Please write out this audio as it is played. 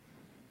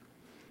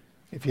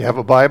If you have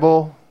a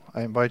Bible,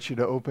 I invite you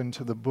to open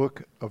to the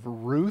book of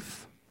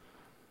Ruth,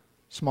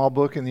 small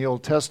book in the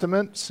Old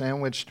Testament,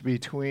 sandwiched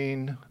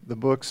between the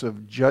books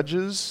of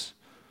Judges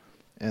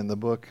and the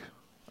book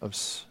of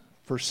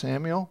 1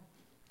 Samuel.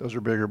 Those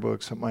are bigger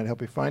books that might help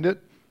you find it.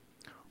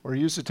 Or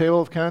use the table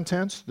of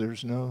contents.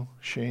 There's no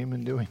shame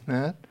in doing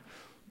that.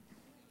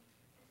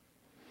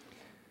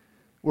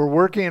 We're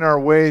working our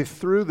way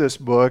through this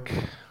book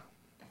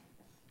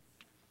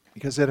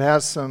because it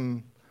has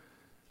some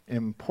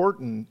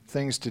important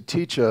things to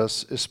teach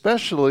us,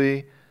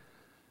 especially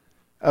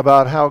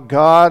about how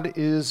God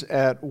is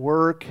at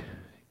work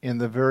in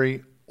the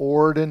very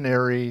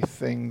ordinary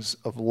things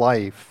of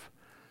life.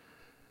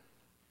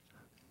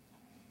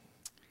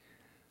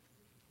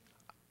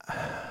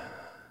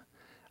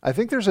 I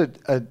think there's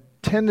a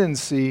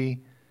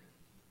tendency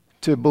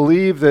to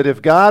believe that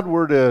if God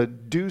were to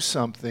do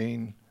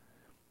something,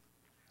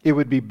 it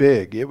would be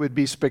big, it would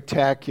be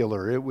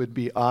spectacular, it would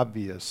be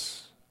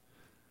obvious.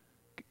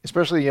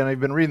 Especially,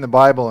 you've been reading the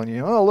Bible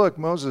and oh, look,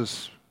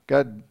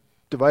 God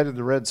divided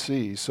the Red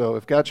Sea. So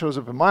if God shows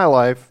up in my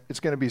life,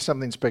 it's going to be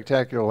something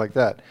spectacular like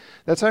that.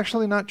 That's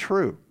actually not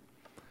true.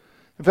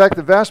 In fact,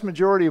 the vast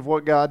majority of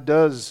what God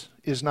does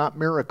is not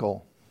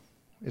miracle.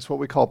 It's what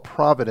we call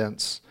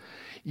providence,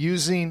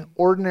 using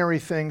ordinary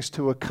things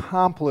to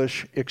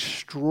accomplish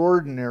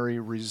extraordinary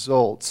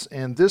results.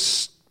 And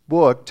this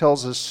book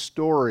tells a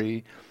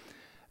story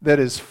that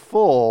is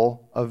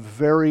full of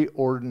very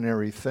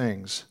ordinary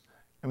things.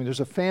 I mean,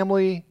 there's a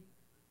family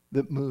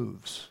that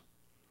moves,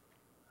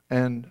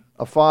 and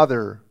a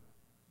father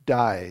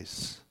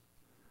dies.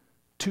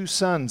 2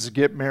 sons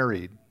get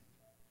married,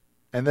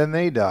 and then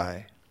they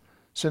die.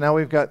 So now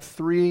we've got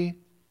 3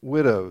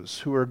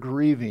 widows who are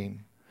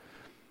grieving.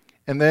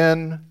 And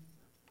then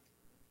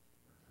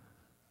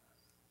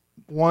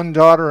one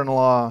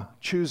daughter-in-law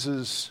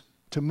chooses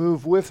to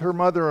move with her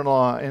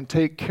mother-in-law and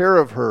take care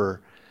of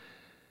her.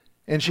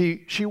 And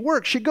she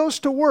works. She goes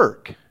to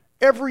work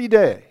every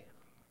day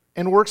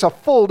and works a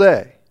full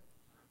day.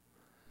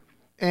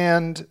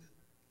 And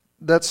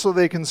that's so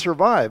they can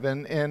survive.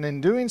 And in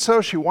doing so,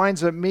 she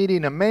winds up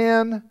meeting a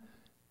man.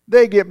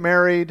 They get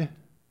married,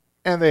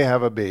 and they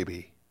have a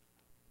baby.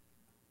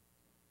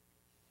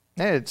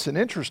 And it's an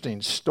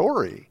interesting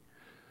story.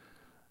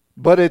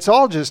 But it's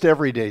all just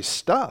everyday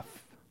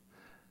stuff.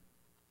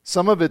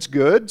 Some of it's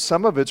good,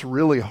 some of it's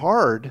really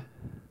hard,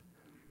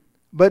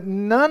 but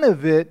none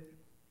of it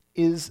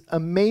is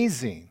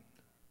amazing.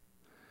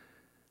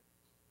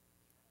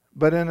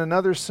 But in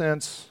another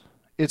sense,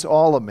 it's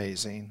all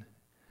amazing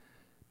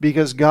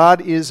because God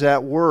is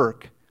at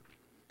work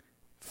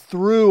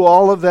through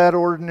all of that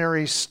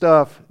ordinary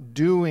stuff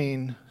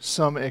doing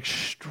some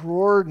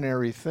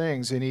extraordinary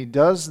things, and He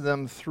does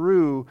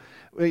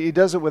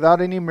it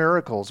without any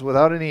miracles,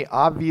 without any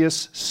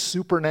obvious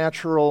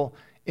supernatural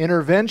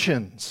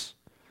interventions.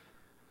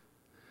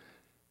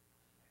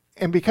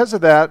 And because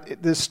of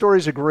that, this story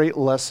is a great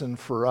lesson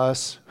for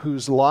us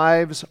whose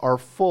lives are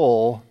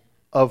full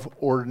of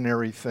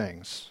ordinary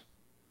things.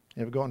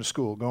 Going to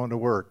school, going to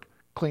work,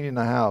 cleaning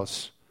the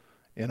house,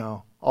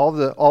 all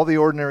the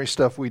ordinary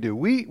stuff we do.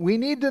 We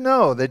need to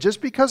know that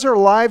just because our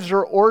lives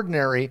are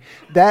ordinary,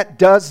 that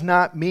does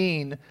not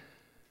mean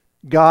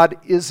God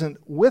isn't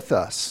with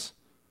us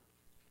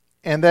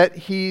and that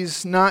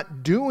He's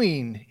not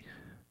doing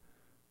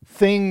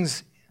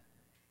things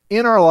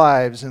in our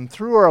lives and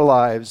through our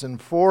lives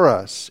and for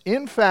us.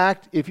 In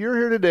fact, if you're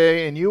here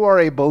today and you are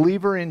a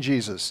believer in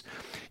Jesus,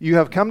 you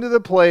have come to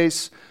the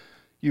place,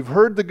 you've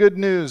heard the good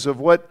news of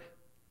what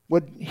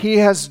He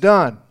has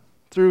done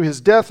through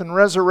His death and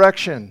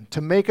resurrection to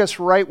make us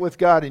right with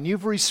God, and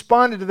you've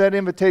responded to that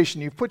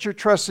invitation, you've put your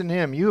trust in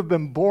Him, you have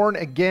been born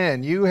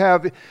again, you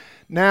have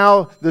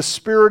now the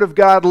Spirit of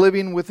God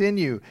living within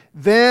you,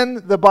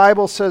 then the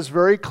Bible says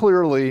very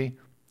clearly,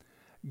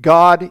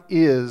 God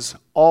is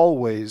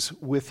always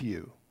with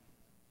you.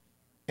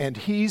 And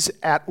He's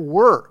at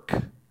work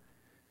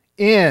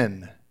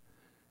in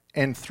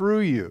and through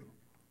you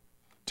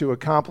to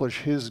accomplish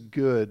His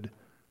good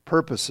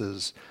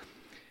purposes.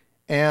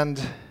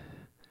 And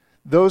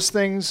those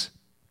things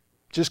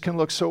just can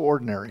look so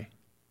ordinary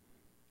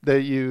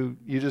that you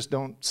just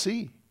don't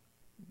see.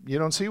 You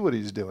don't see what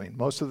He's doing.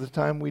 Most of the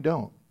time we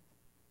don't.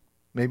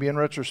 Maybe in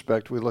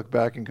retrospect we look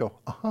back and go,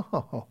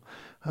 oh,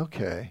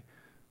 okay.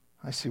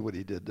 I see what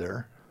He did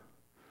there.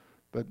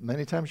 But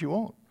many times you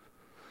won't.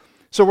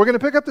 So we're going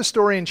to pick up the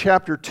story in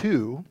chapter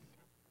 2.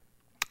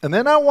 And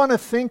then I want to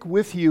think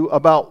with you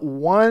about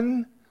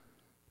one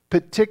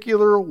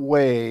particular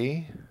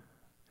way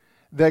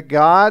that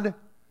God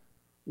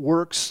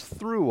works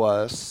through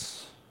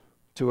us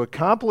to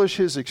accomplish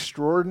His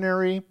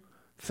extraordinary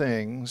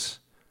things,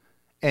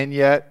 and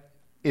yet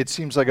it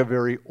seems like a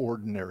very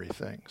ordinary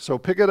thing. So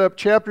pick it up,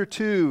 chapter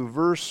 2,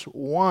 verse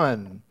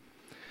 1.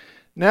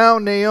 Now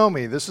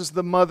Naomi, this is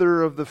the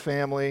mother of the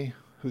family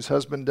whose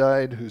husband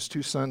died, whose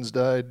 2 sons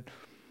died.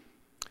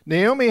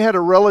 Naomi had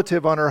a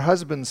relative on her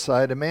husband's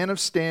side, a man of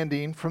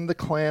standing from the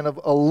clan of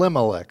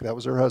Elimelech, that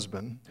was her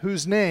husband,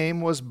 whose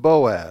name was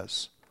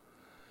Boaz.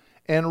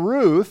 And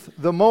Ruth,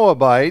 the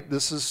Moabite,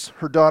 this is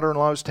her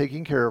daughter-in-law who's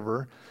taking care of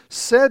her,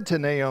 said to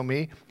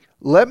Naomi,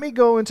 let me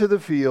go into the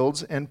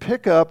fields and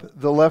pick up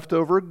the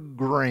leftover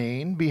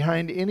grain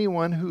behind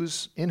anyone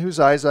in whose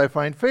eyes I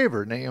find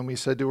favor. Naomi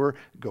said to her,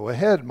 go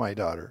ahead, my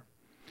daughter.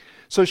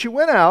 So she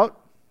went out,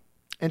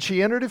 and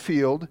she entered a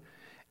field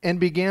and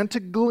began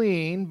to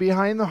glean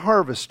behind the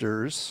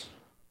harvesters.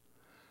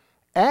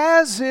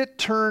 As it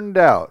turned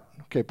out,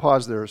 okay,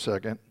 pause there a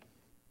second.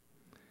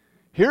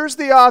 Here's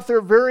the author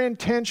very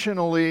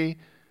intentionally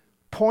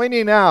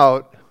pointing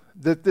out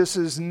that this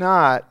is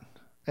not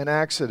an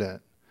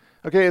accident.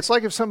 Okay, it's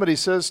like if somebody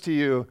says to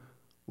you,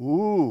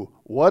 ooh,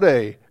 what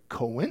a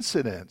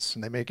coincidence,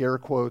 and they make air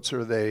quotes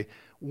or they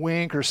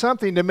wink or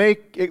something to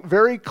make it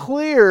very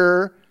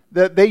clear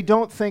that they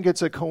don't think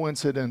it's a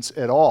coincidence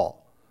at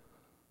all.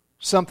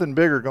 Something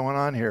bigger going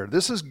on here.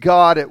 This is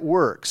God at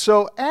work.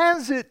 So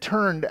as it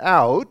turned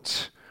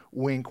out,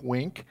 wink,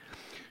 wink,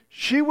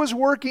 she was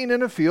working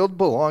in a field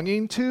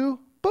belonging to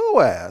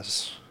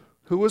Boaz,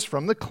 who was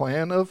from the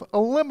clan of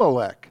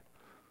Elimelech.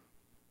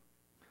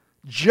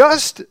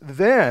 Just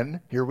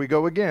then, here we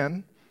go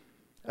again,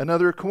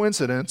 another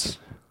coincidence,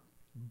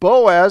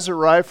 Boaz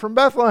arrived from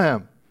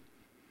Bethlehem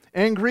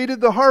and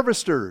greeted the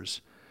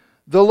harvesters.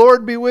 The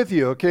Lord be with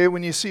you. Okay,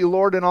 when you see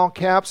Lord in all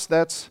caps,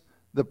 that's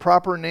the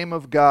proper name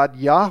of God,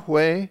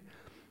 Yahweh.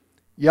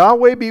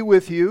 Yahweh be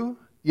with you.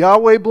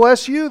 Yahweh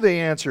bless you, they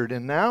answered.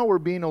 And now we're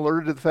being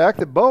alerted to the fact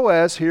that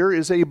Boaz here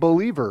is a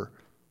believer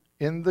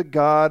in the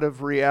God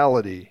of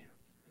reality.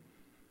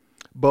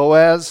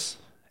 Boaz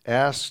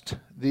asked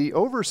the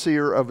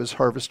overseer of his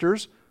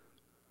harvesters,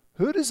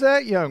 who does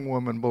that young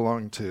woman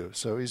belong to?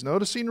 So he's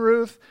noticing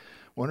Ruth,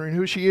 wondering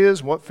who she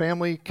is, what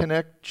family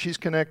she's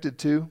connected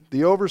to.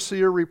 The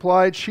overseer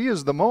replied, she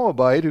is the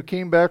Moabite who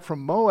came back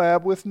from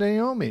Moab with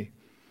Naomi.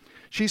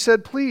 She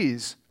said,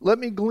 please, let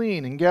me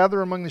glean and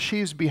gather among the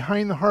sheaves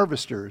behind the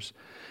harvesters.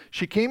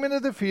 She came into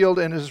the field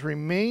and has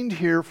remained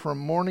here from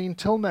morning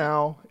till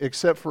now,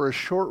 except for a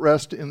short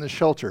rest in the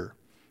shelter.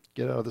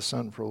 Get out of the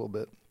sun for a little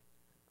bit.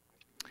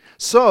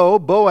 So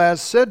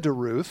Boaz said to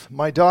Ruth,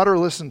 my daughter,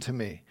 listen to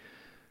me.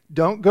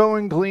 Don't go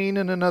and glean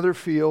in another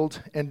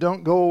field, and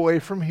don't go away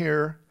from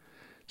here.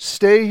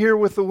 Stay here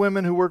with the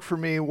women who work for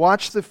me.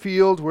 Watch the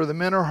field where the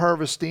men are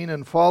harvesting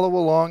and follow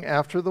along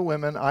after the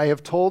women. I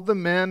have told the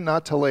men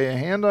not to lay a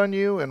hand on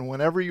you, and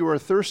whenever you are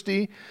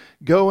thirsty,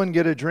 go and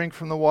get a drink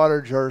from the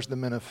water jars the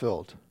men have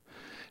filled.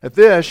 At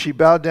this, she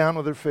bowed down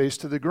with her face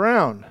to the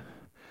ground.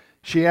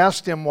 She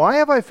asked him, why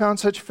have I found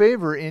such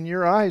favor in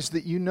your eyes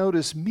that you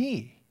notice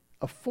me,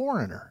 a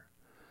foreigner?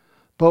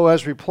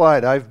 Boaz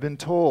replied, I've been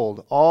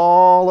told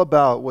all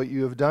about what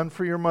you have done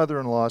for your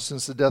mother-in-law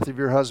since the death of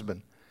your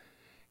husband.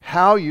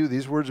 How you,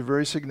 these words are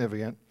very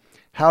significant,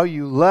 how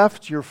you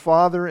left your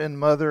father and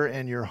mother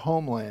and your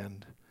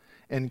homeland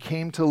and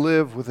came to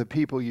live with a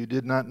people you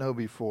did not know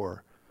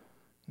before.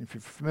 If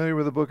you're familiar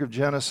with the book of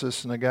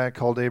Genesis and a guy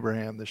called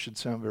Abraham, this should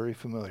sound very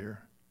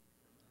familiar.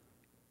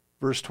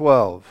 Verse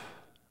 12,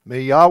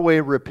 may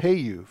Yahweh repay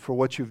you for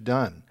what you've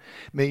done.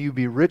 May you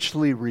be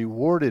richly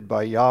rewarded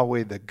by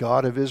Yahweh, the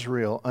God of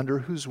Israel, under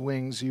whose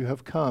wings you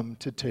have come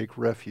to take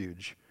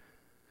refuge.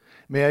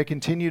 May I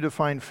continue to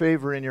find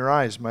favor in your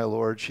eyes, my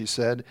Lord, she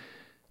said.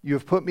 You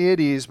have put me at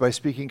ease by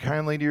speaking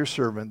kindly to your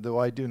servant, though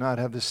I do not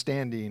have the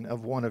standing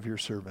of one of your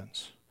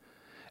servants.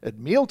 At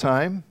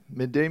mealtime,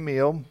 midday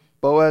meal,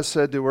 Boaz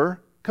said to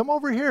her, come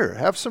over here,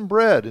 have some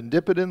bread and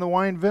dip it in the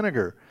wine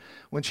vinegar.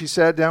 When she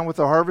sat down with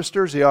the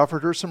harvesters, he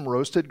offered her some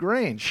roasted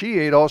grain. She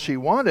ate all she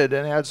wanted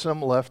and had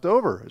some left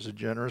over as a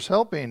generous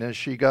helping. As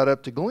she got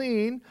up to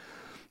glean,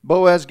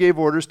 Boaz gave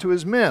orders to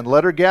his men,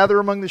 let her gather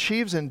among the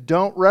sheaves and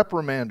don't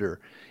reprimand her.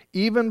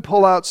 Even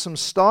pull out some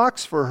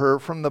stalks for her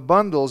from the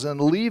bundles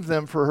and leave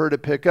them for her to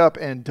pick up,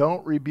 and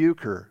don't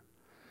rebuke her.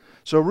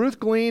 So Ruth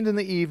gleaned in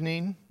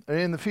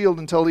the field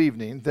until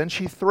evening. Then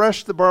she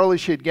threshed the barley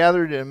she had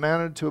gathered and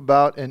amounted to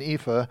about an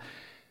ephah,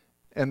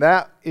 and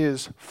that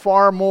is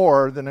far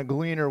more than a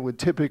gleaner would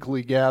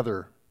typically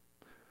gather.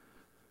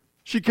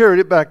 She carried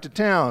it back to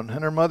town,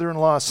 and her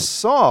mother-in-law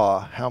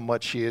saw how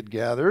much she had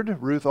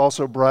gathered. Ruth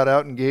also brought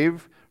out and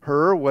gave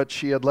her what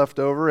she had left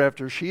over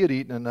after she had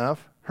eaten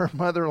enough. Her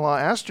mother-in-law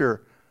asked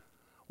her,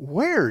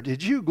 where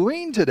did you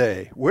glean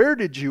today? Where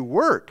did you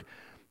work?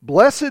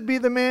 Blessed be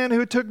the man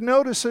who took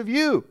notice of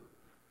you.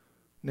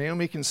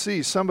 Naomi can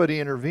see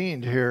somebody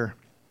intervened here.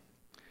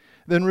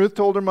 Then Ruth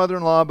told her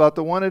mother-in-law about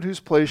the one at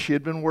whose place she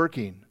had been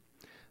working.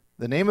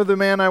 The name of the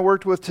man I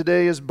worked with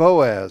today is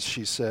Boaz,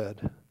 she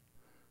said.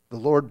 The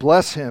Lord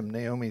bless him,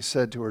 Naomi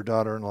said to her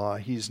daughter-in-law.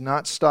 He's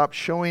not stopped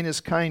showing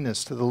his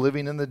kindness to the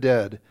living and the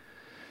dead.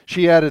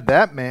 She added,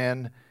 that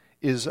man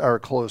is our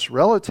close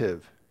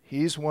relative.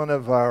 He's one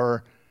of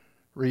our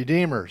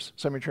redeemers.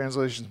 Some of your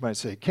translations might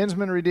say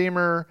kinsman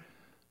redeemer,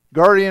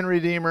 guardian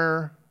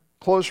redeemer,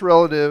 close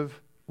relative.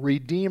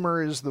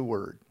 Redeemer is the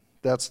word.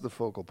 That's the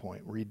focal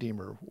point,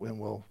 redeemer. And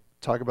we'll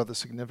talk about the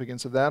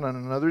significance of that on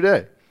another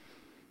day.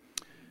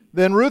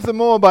 Then Ruth the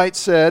Moabite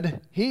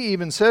said, he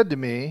even said to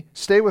me,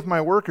 stay with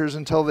my workers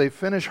until they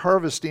finish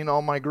harvesting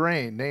all my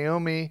grain.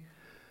 Naomi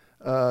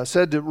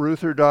said to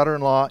Ruth, her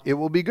daughter-in-law, "It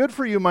will be good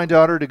for you, my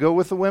daughter, to go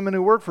with the women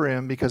who work for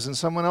him, because in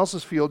someone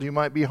else's field you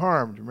might be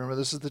harmed." Remember,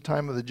 this is the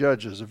time of the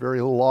judges, a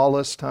very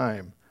lawless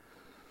time.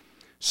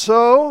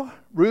 So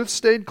Ruth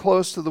stayed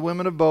close to the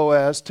women of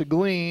Boaz to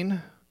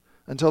glean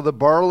until the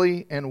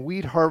barley and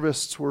wheat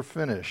harvests were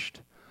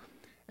finished,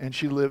 and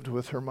she lived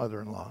with her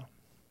mother-in-law.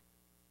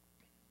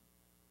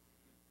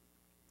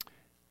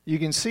 You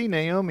can see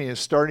Naomi is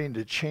starting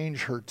to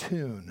change her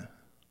tune.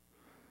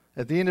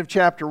 At the end of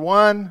chapter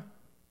 1,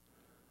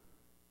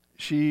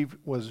 she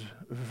was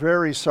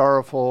very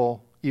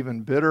sorrowful,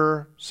 even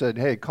bitter, said,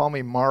 "Hey, call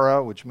me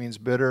Mara," which means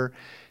bitter.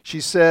 She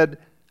said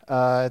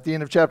at the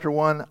end of chapter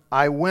 1,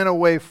 "I went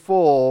away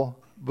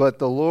full, but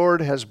the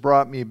Lord has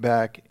brought me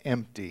back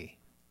empty."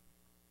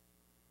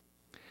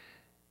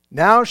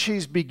 Now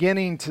she's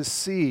beginning to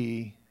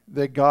see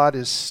that God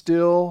is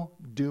still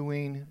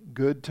doing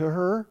good to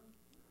her.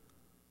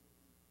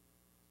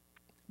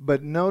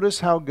 But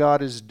notice how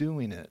God is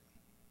doing it.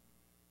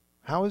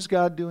 How is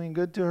God doing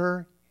good to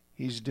her?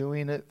 He's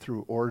doing it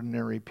through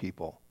ordinary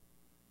people.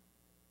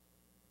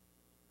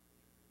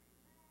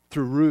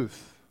 Through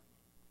Ruth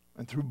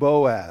and through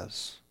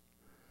Boaz.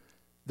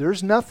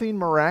 There's nothing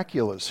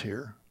miraculous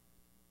here.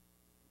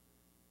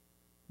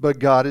 But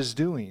God is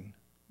doing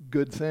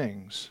good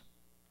things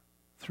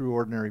through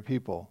ordinary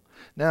people.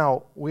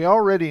 Now, we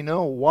already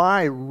know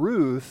why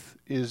Ruth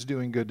is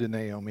doing good to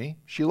Naomi.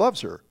 She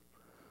loves her.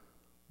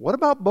 What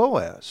about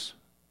Boaz?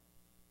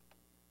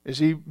 Is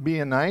he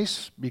being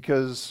nice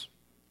because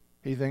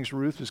he thinks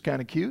Ruth is kind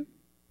of cute?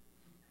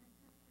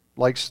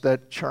 Likes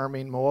that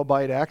charming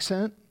Moabite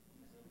accent?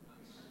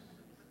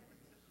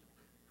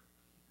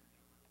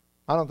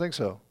 I don't think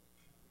so.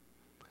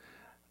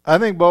 I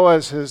think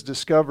Boaz has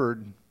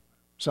discovered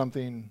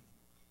something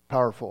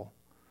powerful.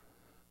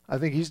 I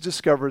think he's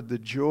discovered the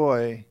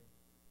joy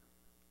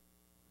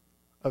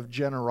of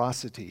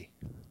generosity.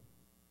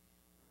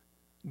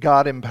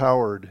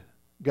 God-empowered,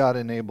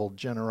 God-enabled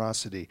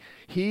generosity.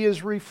 He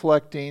is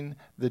reflecting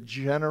the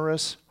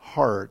generous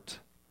heart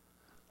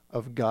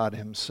of God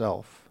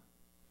himself.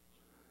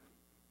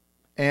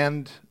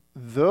 And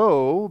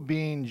though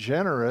being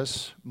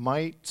generous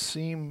might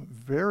seem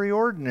very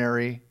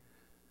ordinary,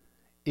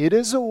 it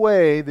is a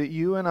way that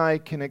you and I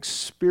can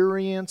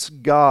experience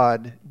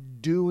God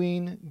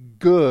doing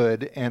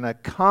good and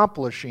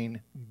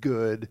accomplishing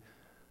good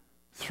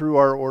through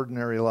our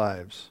ordinary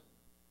lives.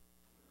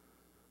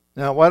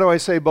 Now, why do I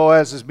say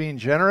Boaz is being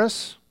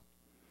generous?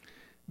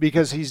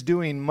 Because he's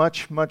doing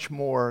much, much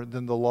more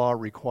than the law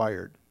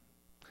required.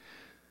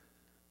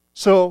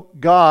 So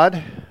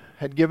God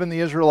had given the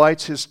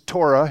Israelites his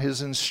Torah,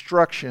 his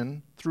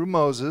instruction through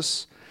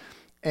Moses,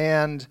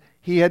 and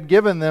he had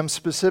given them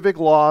specific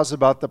laws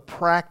about the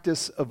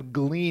practice of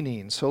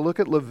gleaning. So look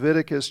at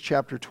Leviticus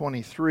chapter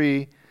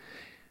 23.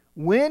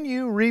 "When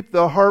you reap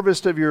the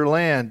harvest of your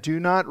land, do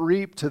not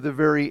reap to the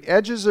very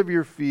edges of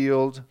your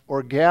field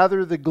or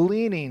gather the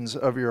gleanings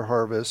of your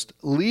harvest.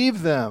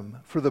 Leave them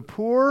for the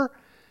poor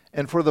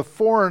and for the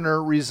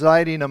foreigner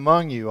residing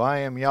among you. I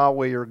am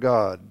Yahweh your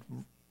God."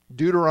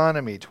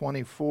 Deuteronomy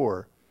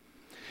 24.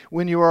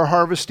 "When you are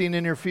harvesting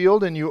in your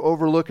field and you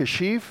overlook a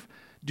sheaf,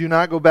 do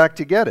not go back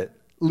to get it.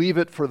 Leave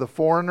it for the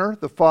foreigner,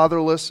 the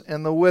fatherless,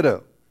 and the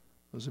widow."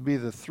 Those would be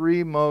the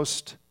three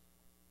most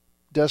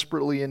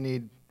desperately in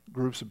need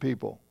groups of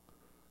people.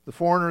 The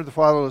foreigner, the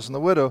fatherless, and the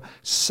widow,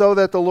 so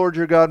that the Lord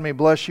your God may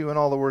bless you in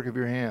all the work of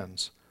your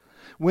hands.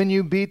 "When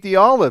you beat the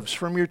olives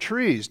from your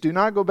trees, do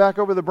not go back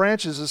over the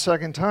branches a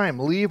second time.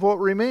 Leave what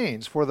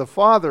remains for the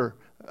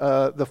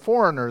the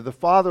foreigner, the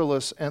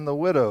fatherless, and the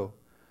widow.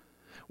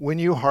 When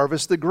you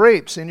harvest the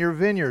grapes in your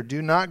vineyard,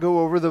 do not go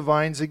over the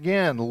vines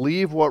again.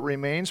 Leave what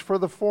remains for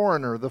the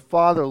foreigner, the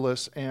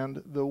fatherless,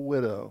 and the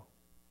widow."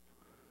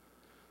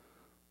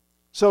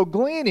 So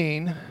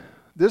gleaning,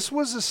 this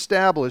was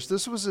established,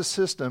 this was a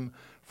system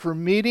for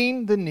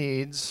meeting the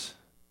needs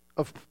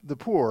of the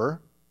poor,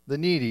 the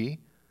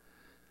needy,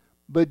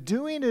 but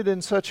doing it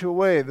in such a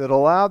way that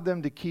allowed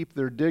them to keep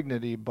their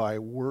dignity by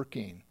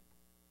working.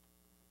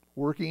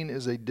 Working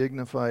is a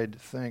dignified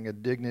thing, a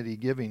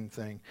dignity-giving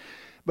thing.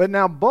 But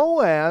now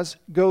Boaz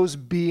goes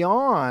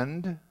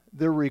beyond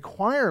the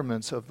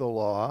requirements of the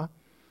law.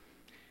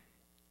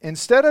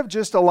 Instead of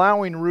just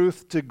allowing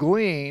Ruth to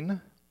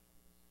glean,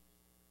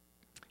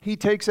 he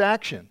takes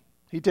action.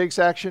 He takes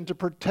action to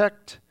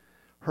protect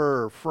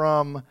her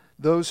from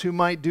those who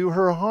might do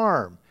her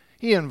harm.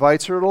 He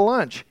invites her to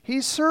lunch.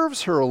 He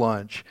serves her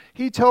lunch.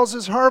 He tells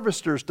his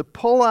harvesters to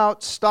pull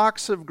out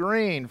stalks of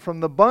grain from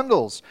the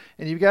bundles.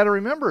 And you've got to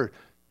remember,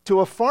 to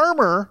a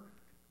farmer,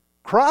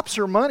 crops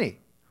are money.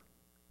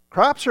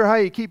 Crops are how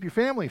you keep your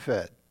family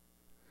fed.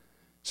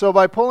 So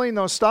by pulling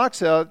those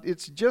stalks out,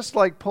 it's just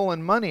like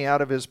pulling money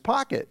out of his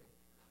pocket.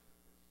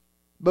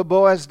 But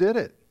Boaz did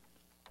it.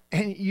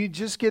 And you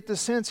just get the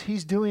sense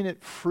he's doing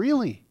it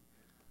freely.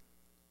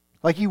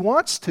 Like he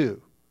wants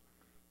to.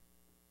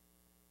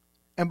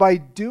 And by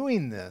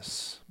doing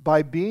this,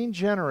 by being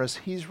generous,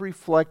 he's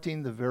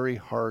reflecting the very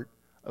heart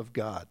of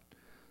God.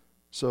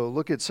 So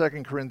look at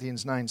 2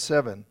 Corinthians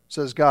 9:7. It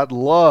says God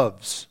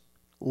loves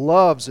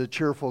loves a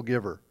cheerful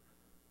giver.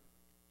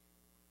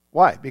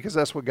 Why? Because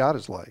that's what God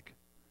is like.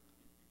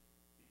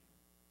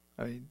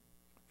 I mean,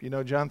 if you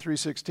know John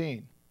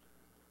 3:16,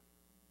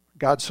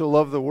 God so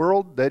loved the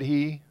world that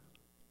he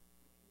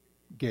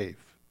gave.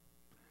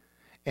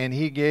 And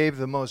he gave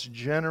the most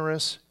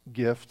generous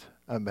gift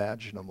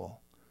imaginable,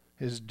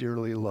 his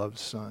dearly loved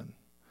Son.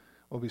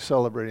 We'll be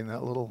celebrating that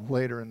a little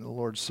later in the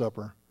Lord's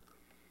Supper.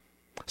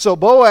 So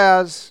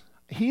Boaz,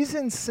 he's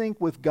in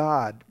sync with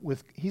God.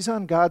 He's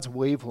on God's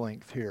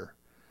wavelength here.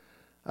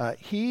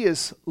 He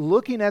is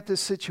looking at this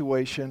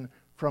situation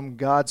from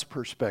God's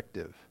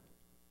perspective.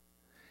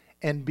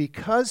 And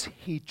because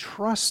he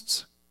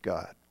trusts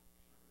God,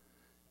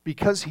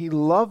 because he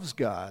loves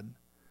God,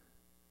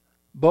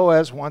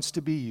 Boaz wants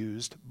to be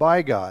used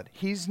by God.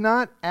 He's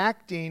not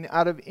acting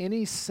out of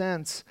any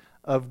sense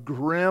of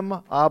grim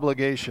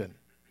obligation.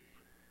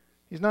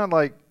 He's not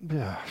like,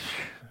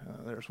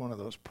 there's one of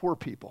those poor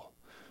people.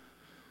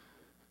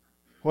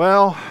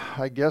 Well,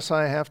 I guess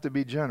I have to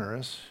be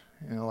generous.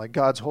 Like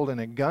God's holding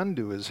a gun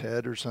to his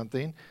head or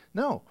something.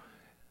 No.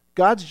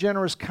 God's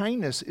generous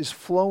kindness is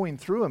flowing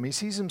through him. He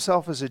sees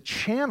himself as a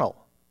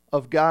channel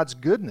of God's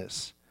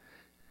goodness.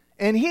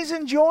 And he's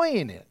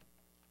enjoying it.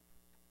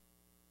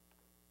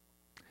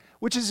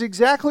 Which is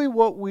exactly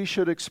what we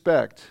should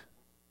expect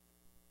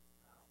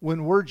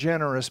when we're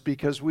generous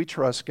because we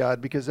trust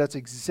God, because that's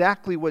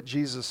exactly what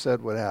Jesus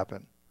said would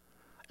happen.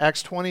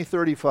 Acts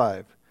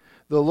 20:35.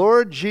 The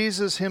Lord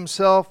Jesus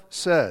himself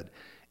said,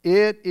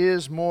 "It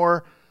is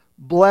more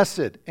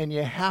blessed," and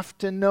you have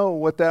to know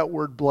what that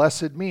word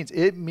blessed means.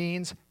 It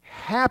means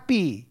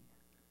happy.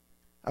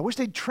 I wish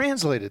they'd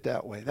translate it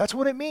that way. That's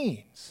what it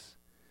means.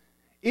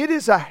 It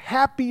is a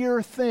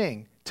happier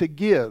thing to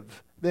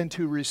give than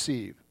to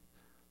receive.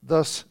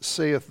 Thus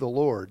saith the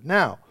Lord.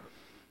 Now,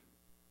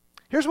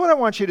 here's what I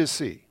want you to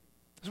see.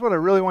 This is what I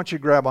really want you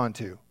to grab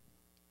onto.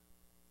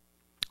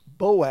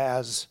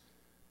 Boaz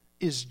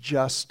is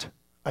just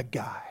a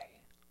guy.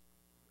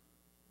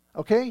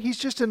 Okay? He's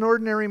just an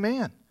ordinary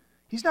man.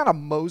 He's not a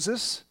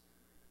Moses.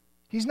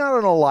 He's not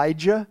an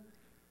Elijah.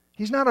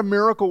 He's not a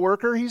miracle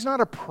worker. He's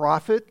not a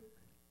prophet.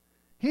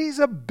 He's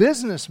a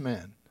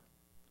businessman.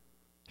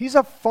 He's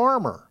a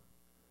farmer.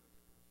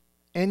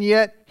 And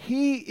yet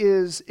he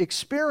is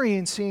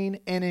experiencing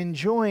and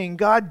enjoying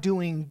God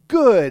doing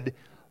good,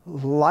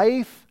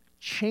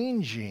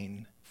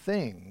 life-changing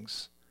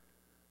things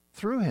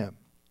through him,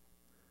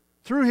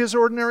 through his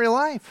ordinary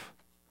life,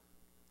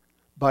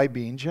 by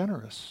being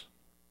generous.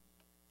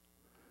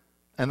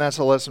 And that's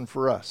a lesson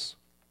for us.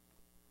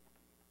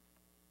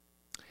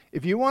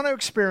 If you want to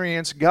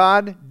experience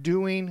God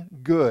doing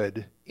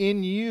good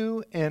in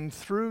you and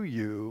through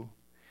you,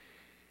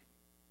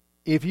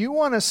 if you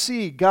want to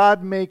see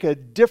God make a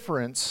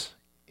difference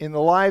in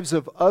the lives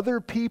of other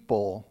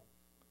people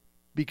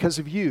because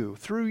of you,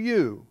 through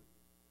you,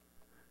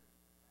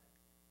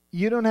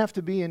 you don't have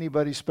to be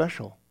anybody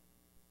special.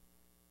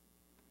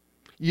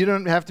 You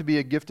don't have to be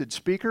a gifted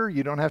speaker.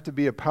 You don't have to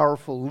be a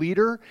powerful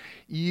leader.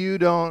 You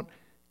don't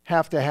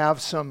have to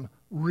have some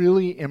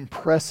really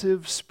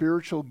impressive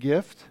spiritual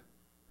gift.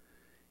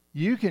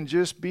 You can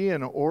just be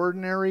an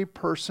ordinary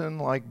person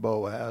like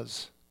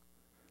Boaz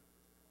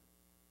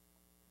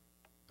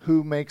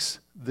who makes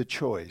the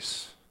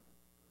choice.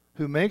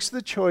 Who makes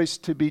the choice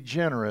to be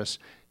generous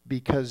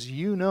because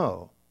you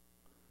know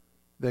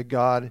that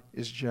God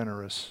is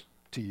generous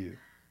to you.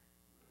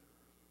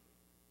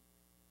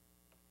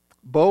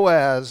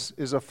 Boaz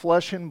is a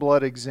flesh and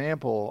blood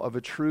example of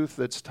a truth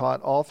that's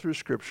taught all through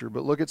Scripture.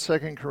 But look at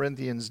 2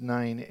 Corinthians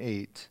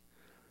 9:8.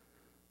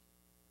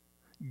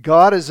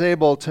 God is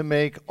able to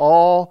make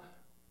all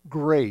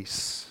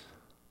grace,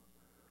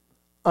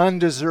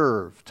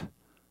 undeserved,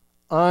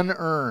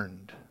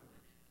 unearned,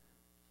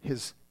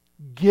 his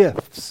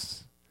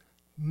gifts,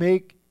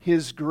 make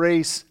his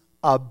grace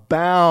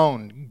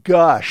abound,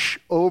 gush,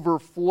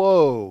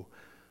 overflow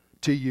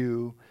to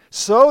you,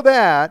 so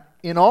that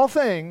in all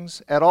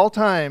things, at all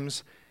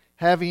times,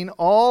 having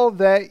all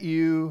that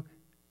you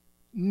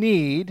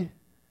need,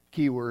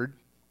 keyword,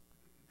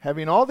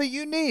 having all that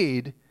you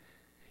need,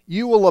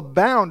 you will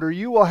abound, or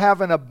you will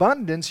have an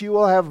abundance, you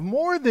will have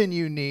more than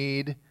you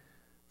need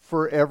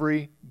for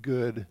every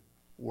good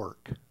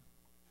work.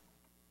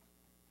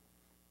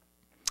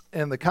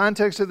 And the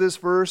context of this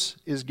verse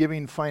is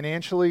giving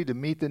financially to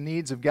meet the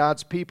needs of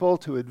God's people,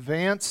 to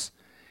advance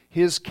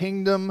his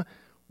kingdom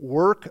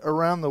work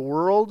around the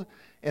world.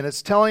 And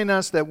it's telling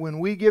us that when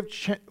we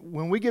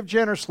give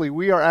generously,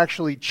 we are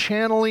actually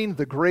channeling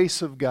the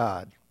grace of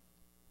God,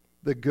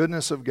 the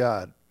goodness of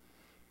God,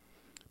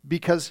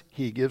 because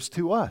he gives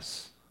to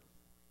us.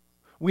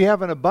 We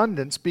have an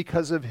abundance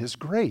because of his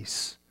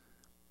grace.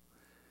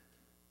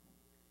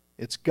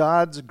 It's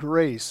God's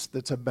grace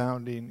that's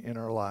abounding in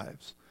our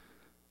lives.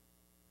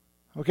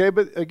 Okay,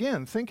 but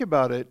again, think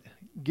about it.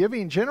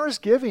 Generous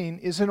giving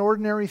is an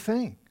ordinary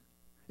thing.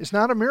 It's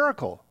not a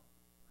miracle.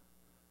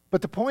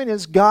 But the point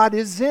is, God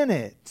is in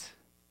it.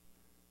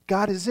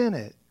 God is in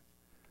it.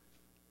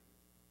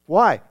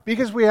 Why?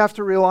 Because we have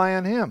to rely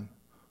on him.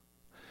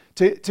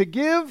 To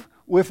give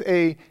with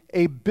a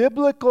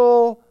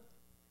biblical,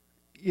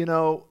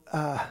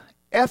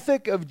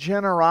 ethic of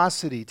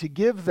generosity. To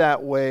give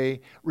that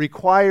way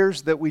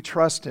requires that we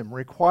trust Him,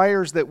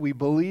 requires that we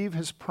believe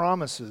His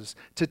promises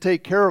to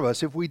take care of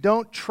us. If we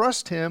don't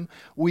trust Him,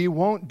 we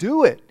won't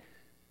do it.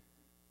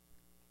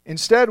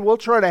 Instead, we'll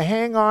try to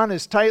hang on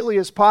as tightly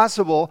as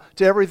possible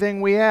to everything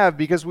we have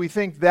because we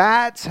think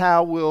that's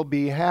how we'll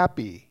be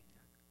happy.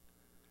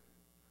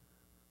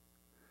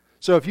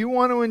 So if you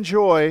want to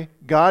enjoy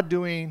God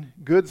doing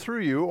good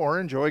through you,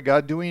 or enjoy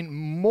God doing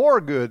more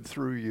good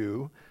through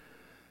you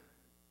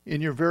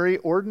in your very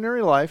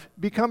ordinary life,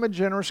 become a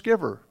generous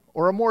giver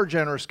or a more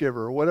generous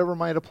giver or whatever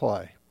might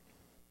apply.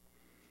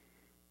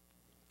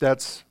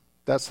 That's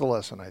the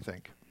lesson, I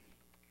think.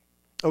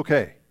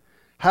 Okay,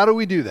 how do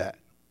we do that?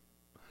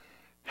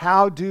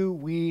 How do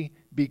we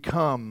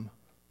become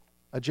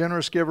a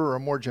generous giver or a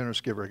more generous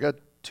giver? I got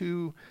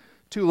two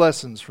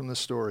lessons from this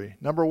story.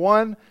 Number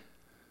one,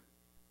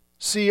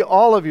 see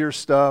all of your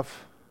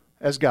stuff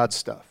as God's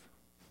stuff.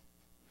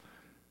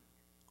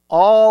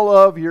 All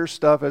of your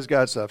stuff as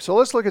God's stuff. So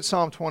let's look at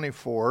Psalm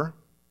 24.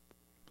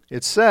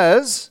 It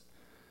says,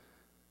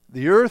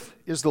 the earth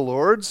is the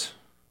Lord's,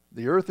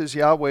 the earth is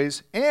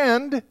Yahweh's,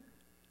 and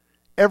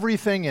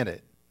everything in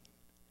it.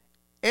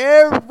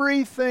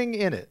 Everything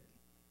in it.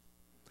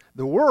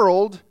 The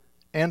world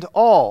and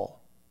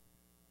all.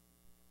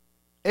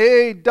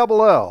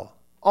 A-double-L.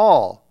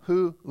 All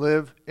who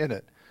live in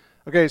it.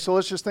 Okay, so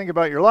let's just think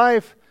about your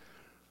life.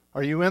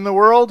 Are you in the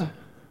world?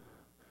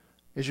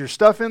 Is your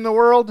stuff in the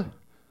world?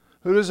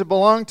 Who does it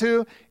belong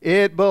to?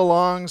 It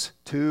belongs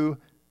to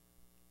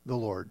the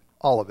Lord.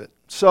 All of it.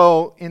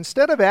 So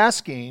instead of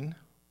asking,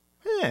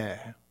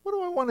 what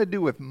do I want to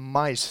do with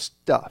my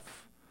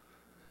stuff?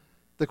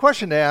 The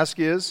question to ask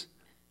is,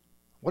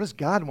 what does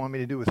God want me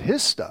to do with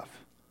His stuff?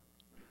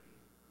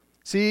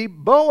 See,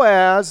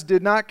 Boaz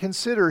did not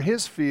consider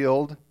his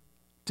field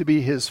to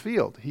be his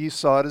field. He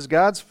saw it as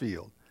God's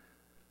field.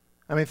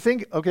 I mean,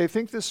 think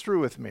this through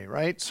with me,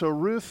 right? So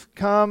Ruth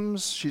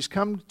comes, she's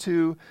come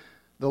to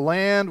the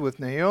land with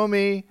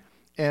Naomi,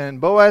 and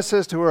Boaz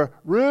says to her,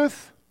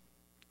 Ruth,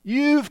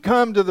 you've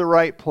come to the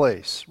right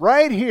place.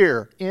 Right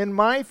here in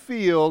my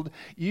field,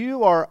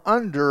 you are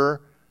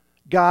under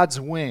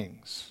God's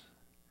wings.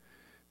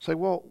 It's like,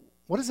 well,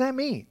 what does that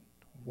mean?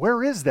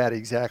 Where is that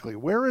exactly?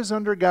 Where is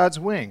under God's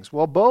wings?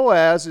 Well,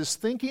 Boaz is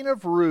thinking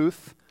of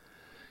Ruth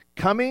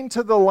coming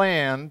to the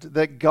land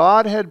that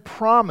God had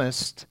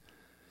promised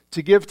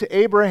to give to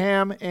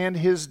Abraham and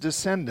his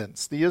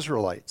descendants, the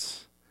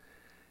Israelites.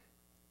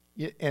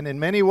 And in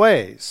many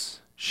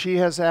ways, she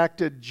has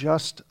acted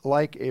just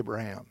like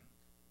Abraham.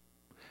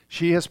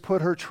 She has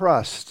put her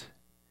trust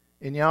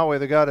in Yahweh,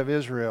 the God of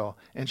Israel,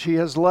 and she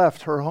has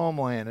left her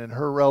homeland and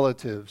her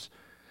relatives.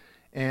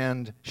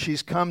 And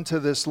she's come to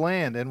this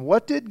land. And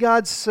what did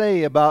God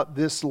say about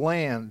this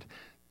land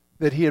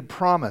that He had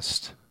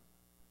promised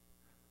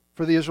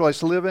for the Israelites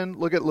to live in?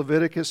 Look at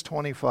Leviticus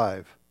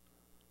 25.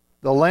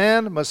 The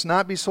land must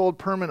not be sold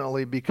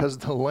permanently because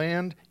the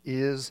land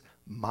is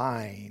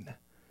mine.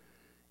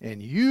 And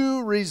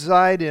you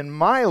reside in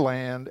my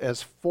land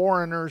as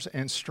foreigners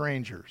and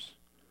strangers.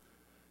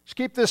 Just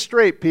keep this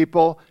straight,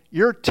 people.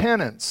 You're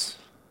tenants.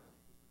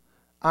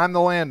 I'm the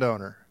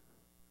landowner.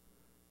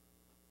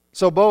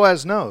 So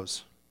Boaz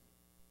knows,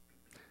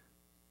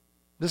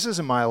 this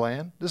isn't my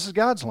land, this is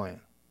God's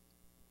land.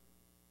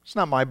 It's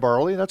not my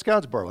barley, that's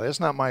God's barley. That's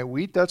not my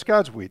wheat, that's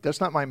God's wheat.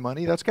 That's not my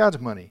money, that's God's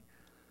money.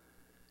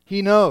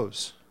 He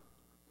knows,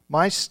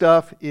 my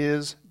stuff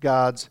is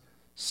God's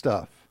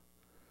stuff.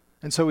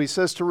 And so he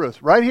says to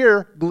Ruth, right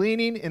here,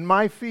 gleaning in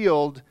my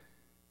field,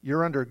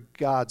 you're under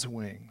God's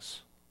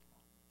wings.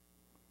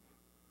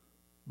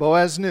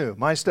 Boaz knew,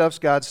 my stuff's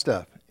God's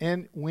stuff.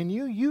 And when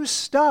you use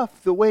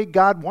stuff the way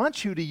God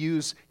wants you to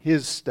use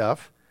His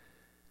stuff,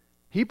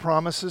 He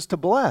promises to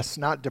bless,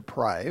 not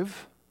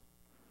deprive.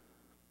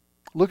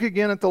 Look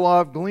again at the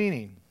law of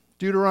gleaning.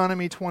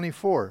 Deuteronomy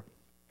 24.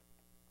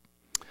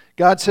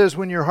 God says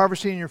when you're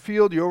harvesting in your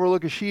field, you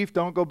overlook a sheaf,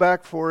 don't go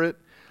back for it.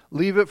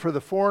 Leave it for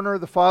the foreigner,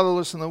 the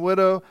fatherless, and the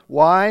widow.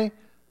 Why?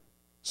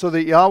 So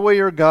that Yahweh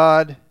your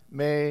God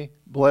may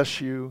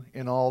bless you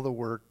in all the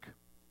work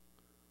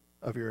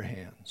of your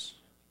hands.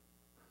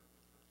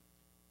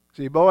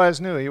 See, Boaz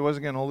knew he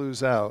wasn't going to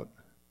lose out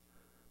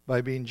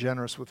by being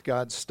generous with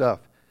God's stuff.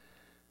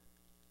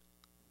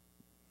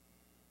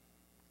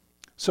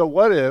 So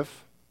what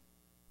if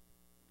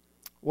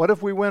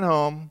we went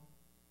home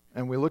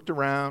and we looked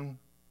around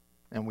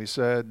and we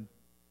said,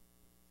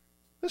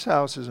 this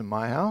house isn't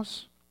my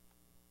house.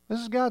 This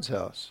is God's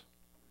house.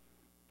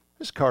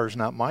 This car is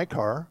not my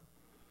car.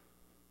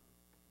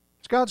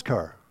 It's God's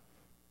car.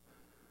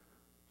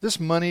 This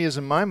money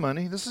isn't my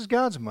money. This is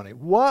God's money.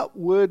 What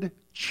would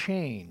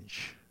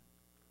change?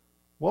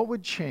 What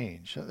would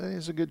change? That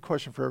is a good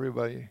question for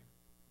everybody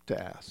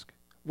to ask.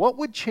 What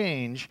would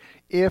change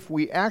if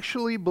we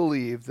actually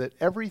believe that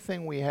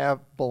everything we have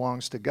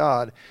belongs to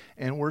God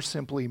and we're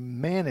simply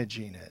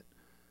managing it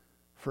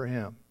for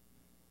Him?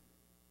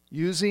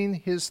 Using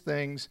His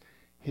things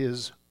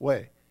His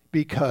way.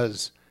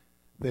 Because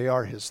They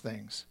are his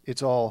things.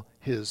 It's all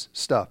his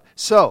stuff.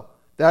 So,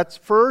 that's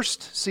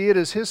first, see it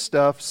as his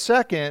stuff.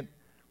 Second,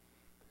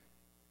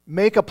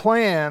 make a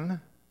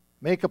plan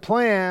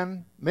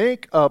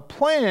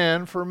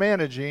for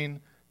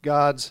managing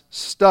God's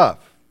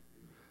stuff.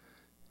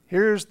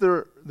 Here's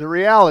the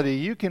reality.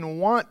 You can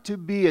want to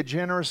be a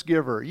generous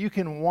giver. You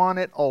can want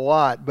it a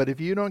lot. But if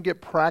you don't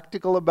get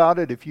practical about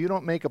it, if you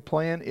don't make a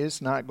plan,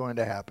 it's not going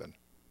to happen.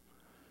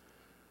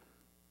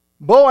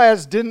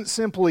 Boaz didn't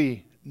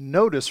simply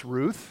notice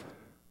Ruth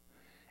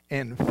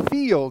and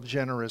feel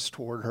generous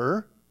toward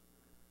her.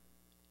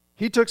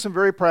 He took some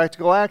very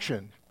practical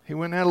action. He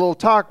went and had a little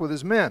talk with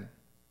his men.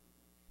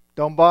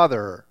 Don't bother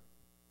her.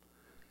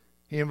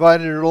 He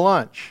invited her to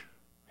lunch.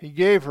 He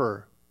gave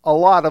her a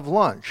lot of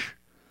lunch.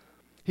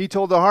 He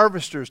told the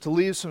harvesters to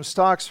leave some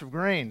stalks of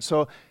grain.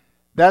 So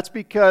that's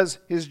because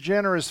his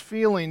generous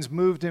feelings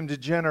moved him to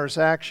generous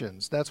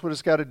actions. That's what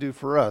it's got to do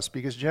for us,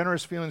 because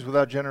generous feelings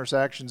without generous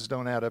actions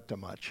don't add up to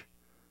much.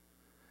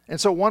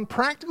 And so one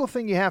practical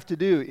thing you have to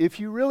do, if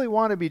you really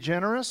want to be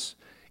generous,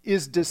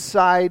 is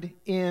decide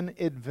in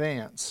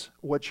advance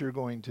what you're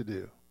going to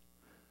do.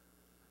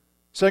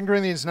 2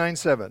 Corinthians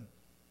 9:7.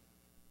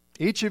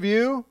 Each of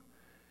you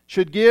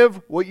should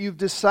give what you've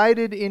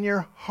decided in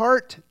your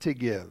heart to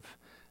give,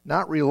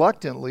 not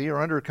reluctantly or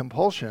under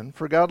compulsion,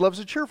 for God loves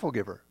a cheerful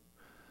giver.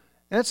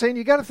 And it's saying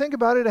you got to think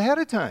about it ahead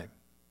of time.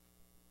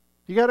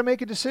 You got to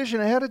make a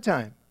decision ahead of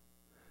time.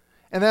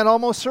 And that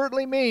almost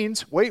certainly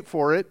means, wait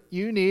for it,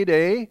 you need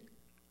a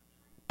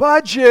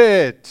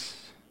budget.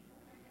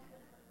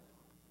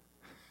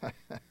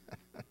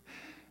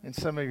 And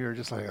some of you are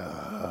just like,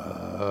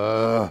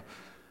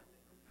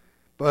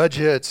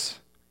 budgets.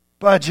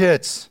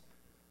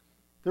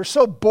 They're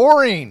so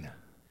boring.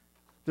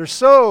 They're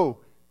so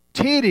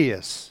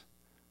tedious.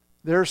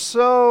 They're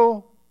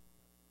so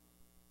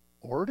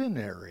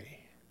ordinary.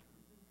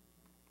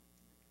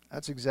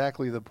 That's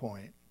exactly the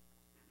point.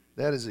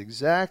 That is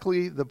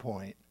exactly the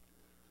point.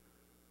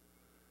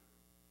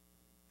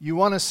 You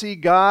want to see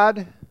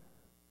God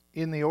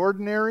in the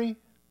ordinary?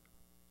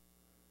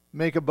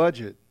 Make a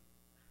budget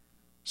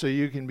so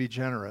you can be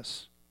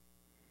generous.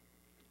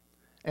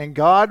 And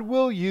God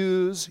will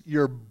use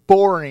your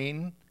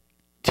boring,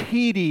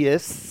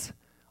 tedious,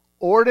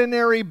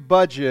 ordinary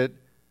budget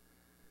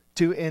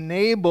to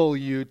enable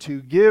you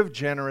to give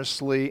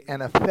generously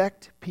and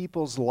affect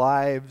people's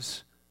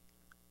lives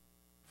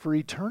for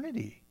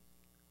eternity.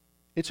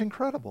 It's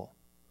incredible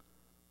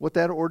what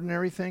that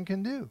ordinary thing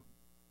can do.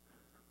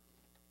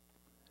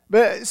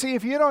 But see,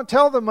 if you don't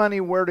tell the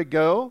money where to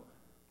go,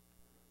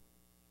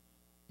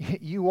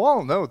 you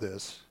all know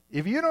this.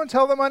 If you don't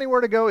tell the money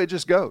where to go, it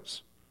just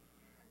goes.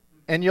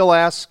 And you'll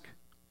ask,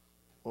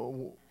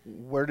 well,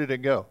 where did it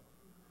go?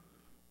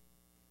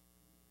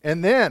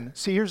 And then,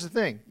 see, here's the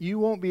thing. You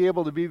won't be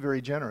able to be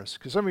very generous.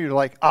 Because some of you are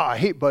like, I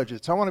hate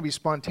budgets. I want to be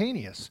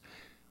spontaneous.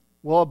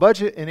 Well, a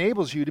budget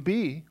enables you to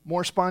be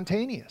more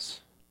spontaneous.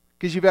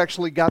 Because you've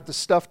actually got the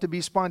stuff to be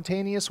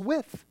spontaneous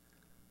with.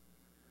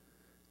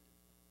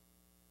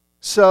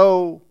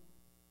 So,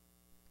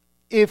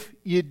 if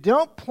you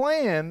don't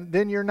plan,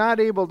 then you're not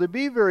able to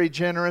be very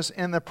generous.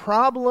 And the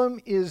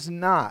problem is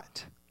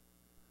not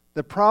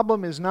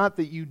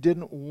that you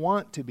didn't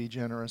want to be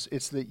generous.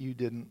 It's that you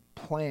didn't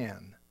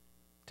plan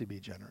to be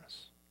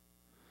generous.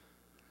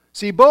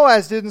 See,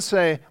 Boaz didn't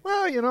say,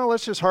 well,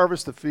 let's just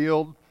harvest the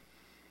field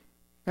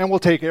and we'll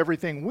take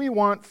everything we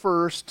want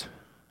first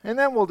and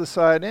then we'll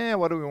decide,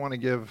 what do we want to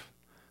give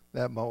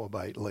that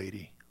Moabite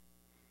lady?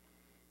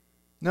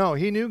 No,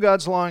 he knew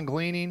God's law in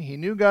gleaning. He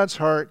knew God's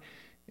heart.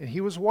 And he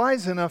was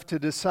wise enough to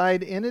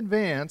decide in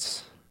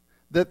advance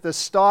that the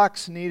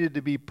stalks needed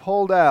to be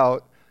pulled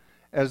out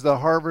as the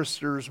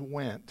harvesters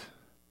went.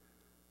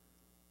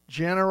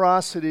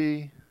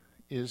 Generosity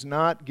is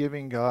not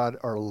giving God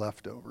our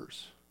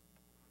leftovers.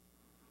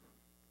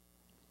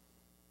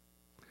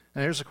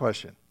 Now here's a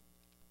question.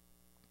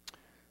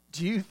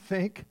 Do you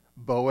think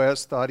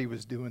Boaz thought he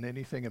was doing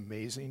anything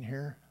amazing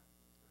here?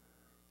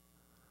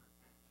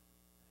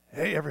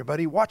 Hey,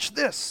 everybody, watch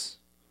this.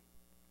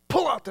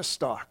 Pull out the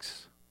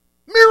stalks.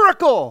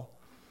 Miracle!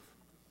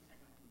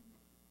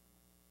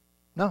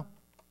 No,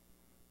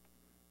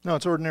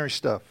 it's ordinary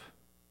stuff.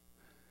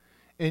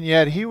 And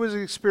yet he was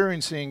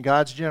experiencing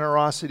God's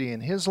generosity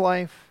in his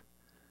life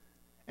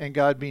and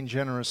God being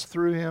generous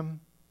through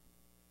him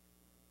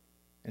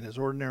in his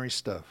ordinary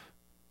stuff.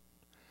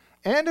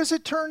 And as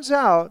it turns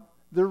out,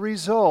 the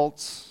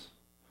results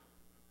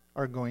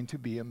are going to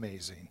be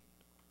amazing.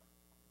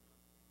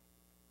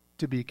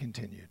 To be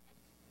continued.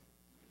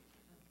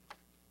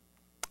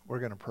 We're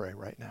going to pray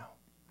right now.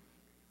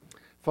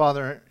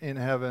 Father in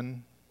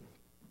heaven,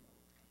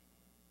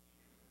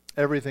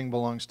 everything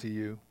belongs to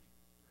you.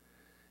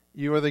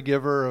 You are the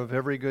giver of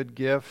every good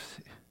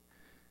gift.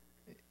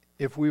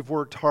 If we've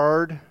worked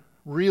hard,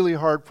 really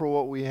hard for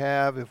what we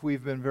have, if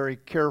we've been very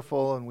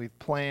careful and we've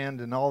planned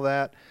and all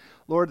that,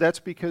 Lord, that's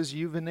because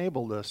you've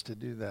enabled us to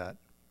do that.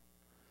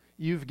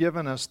 You've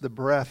given us the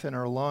breath in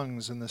our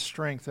lungs and the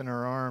strength in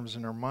our arms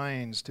and our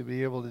minds to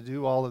be able to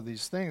do all of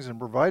these things and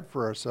provide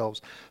for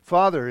ourselves.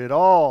 Father, it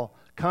all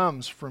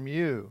comes from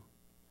you.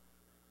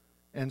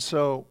 And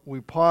so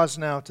we pause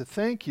now to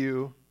thank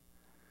you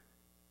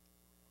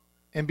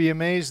and be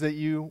amazed that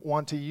you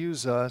want to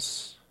use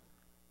us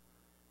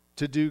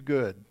to do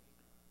good.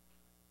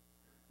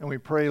 And we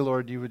pray,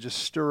 Lord, you would just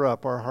stir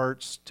up our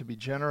hearts to be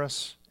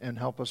generous and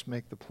help us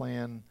make the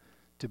plan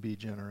to be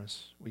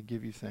generous. We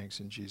give you thanks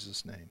in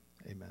Jesus' name.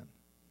 Amen.